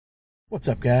What's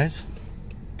up, guys?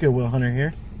 Goodwill Hunter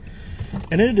here,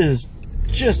 and it is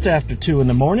just after 2 in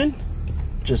the morning.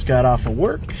 Just got off of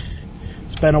work.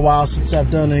 It's been a while since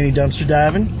I've done any dumpster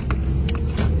diving.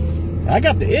 I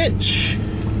got the itch.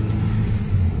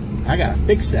 I gotta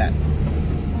fix that.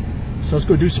 So let's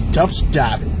go do some dumpster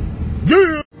diving.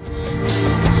 Yeah!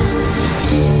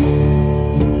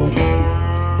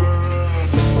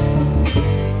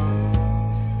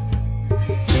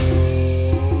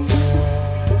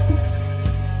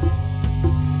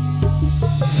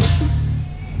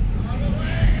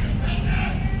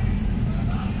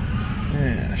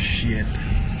 Shit.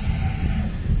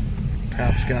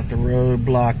 Cops got the road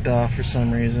blocked off for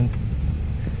some reason.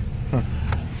 Huh.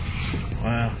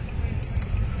 Wow.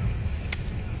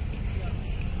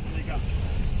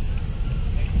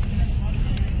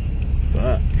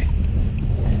 Fuck.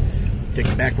 Take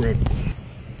the back road. Looks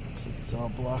like it's all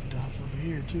blocked off over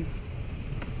here too.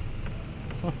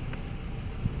 Huh.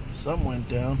 Something went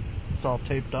down. It's all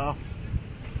taped off.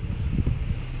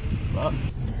 Fuck.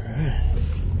 Alright.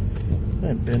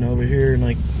 I've been over here in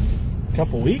like a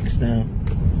couple weeks now.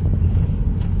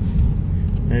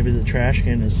 Maybe the trash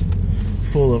can is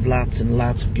full of lots and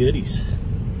lots of goodies.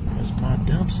 That's my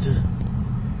dumpster.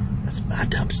 That's my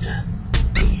dumpster.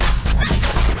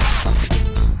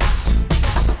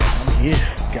 I'm here.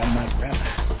 Got my grabber.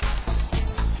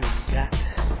 Let's see what we got.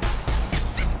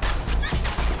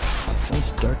 Oh,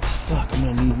 it's dark as fuck. I'm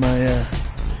gonna need my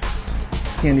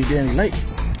handy dandy light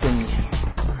thingy.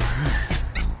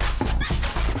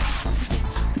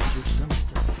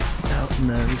 In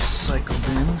the recycle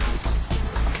bin.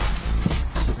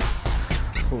 So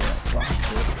pull that box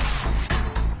up.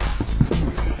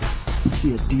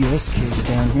 See a DS case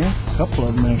down here. A couple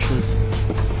of them actually.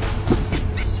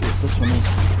 Let's see what this one is.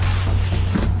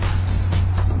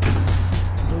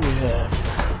 What do we have?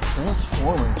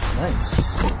 Transformers, nice.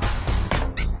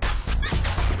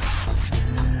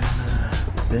 And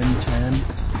bin 10.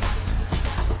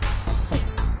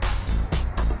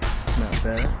 Not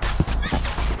bad.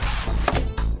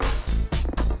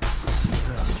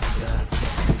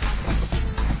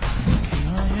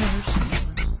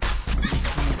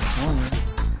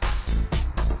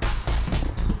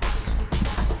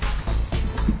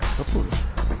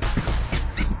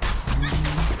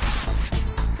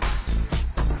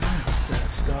 What's that?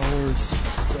 Star Wars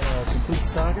Complete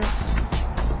Saga?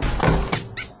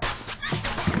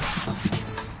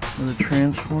 Another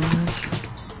Transformers.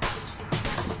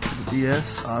 The DS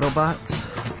Autobots.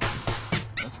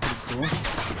 That's pretty cool.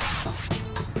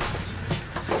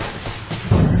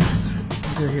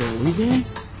 What do I hear? A Wii game?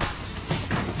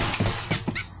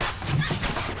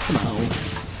 Come on.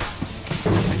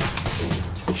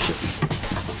 Shit.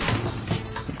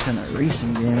 Some kind of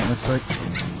racing game, it looks like. There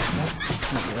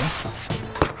we go.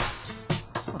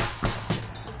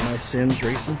 My Sims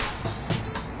Racing.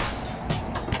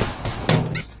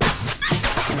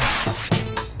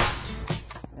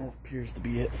 That appears to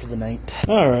be it for the night.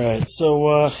 Alright, so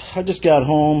I just got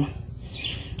home.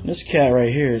 This cat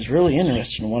right here is really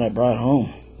interesting in what I brought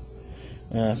home.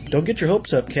 Don't get your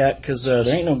hopes up, cat, because there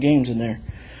ain't no games in there.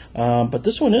 But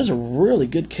this one is a really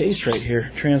good case right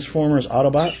here. Transformers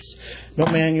Autobots. No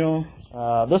manual.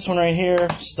 This one right here,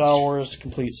 Star Wars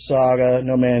Complete Saga.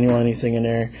 No manual, anything in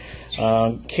there.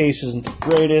 Case isn't the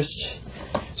greatest.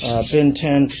 Bin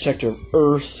 10, Protector of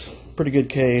Earth. Pretty good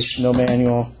case, no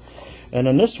manual. And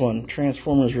then this one,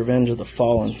 Transformers Revenge of the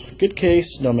Fallen. Good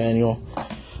case, no manual.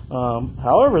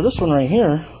 However, this one right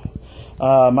here,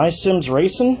 My Sims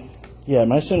Racing. Yeah,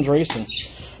 My Sims Racing.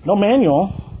 No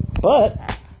manual, but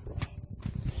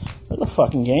there's a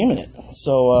fucking game in it.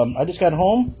 So I just got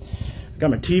home,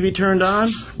 got my TV turned on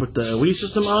with the Wii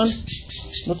system on.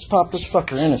 Let's pop this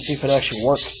fucker in and see if it actually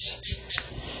works.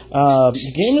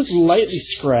 The game is lightly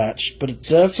scratched, but it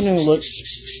definitely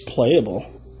looks playable.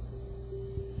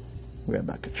 Grab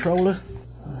my controller.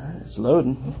 Alright, it's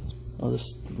loading. Oh, this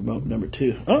is remote number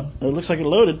 2. Oh, it looks like it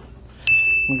loaded.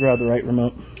 I'm gonna grab the right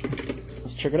remote.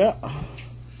 Let's check it out.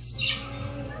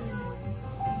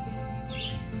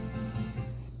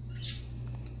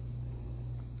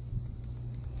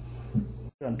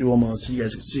 On dual mode so you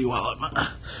guys can see while I'm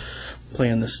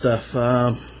playing this stuff.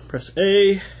 Press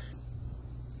A.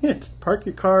 Hit. Park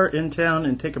your car in town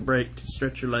and take a break to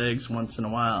stretch your legs once in a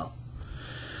while.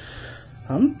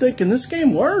 I'm thinking this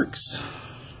game works.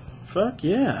 Fuck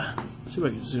yeah. Let's see if I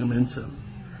can zoom in some.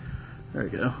 There we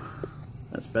go.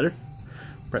 That's better.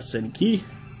 Press any key.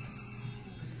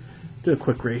 Do a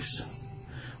quick race.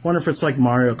 Wonder if it's like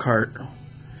Mario Kart,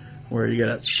 where you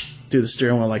gotta do the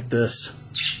steering wheel like this.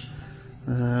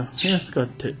 Yeah, go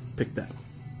ahead and pick that.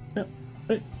 Yep.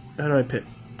 Wait, how do I pick?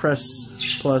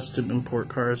 press plus to import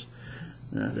cars.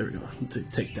 There we go.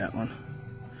 Take that one.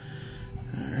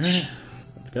 Alright,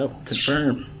 let's go.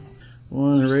 Confirm.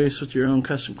 Want to race with your own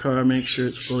custom car, make sure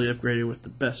it's fully upgraded with the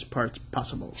best parts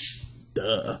possible.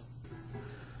 Duh.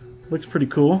 Looks pretty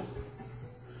cool.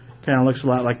 Kind of looks a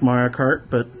lot like Mario Kart,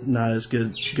 but not as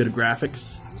good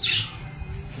graphics.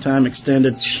 Time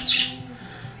extended.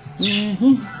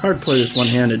 Hard to play this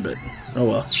one-handed, but oh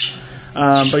well.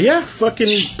 But yeah,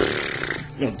 fucking...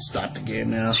 Don't stop the game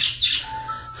now.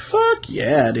 Fuck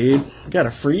yeah, dude. Got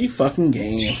a free fucking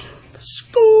game.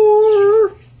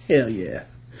 Score! Hell yeah.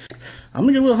 I'm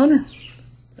the Goodwill Hunter,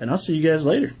 and I'll see you guys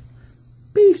later.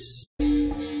 Peace.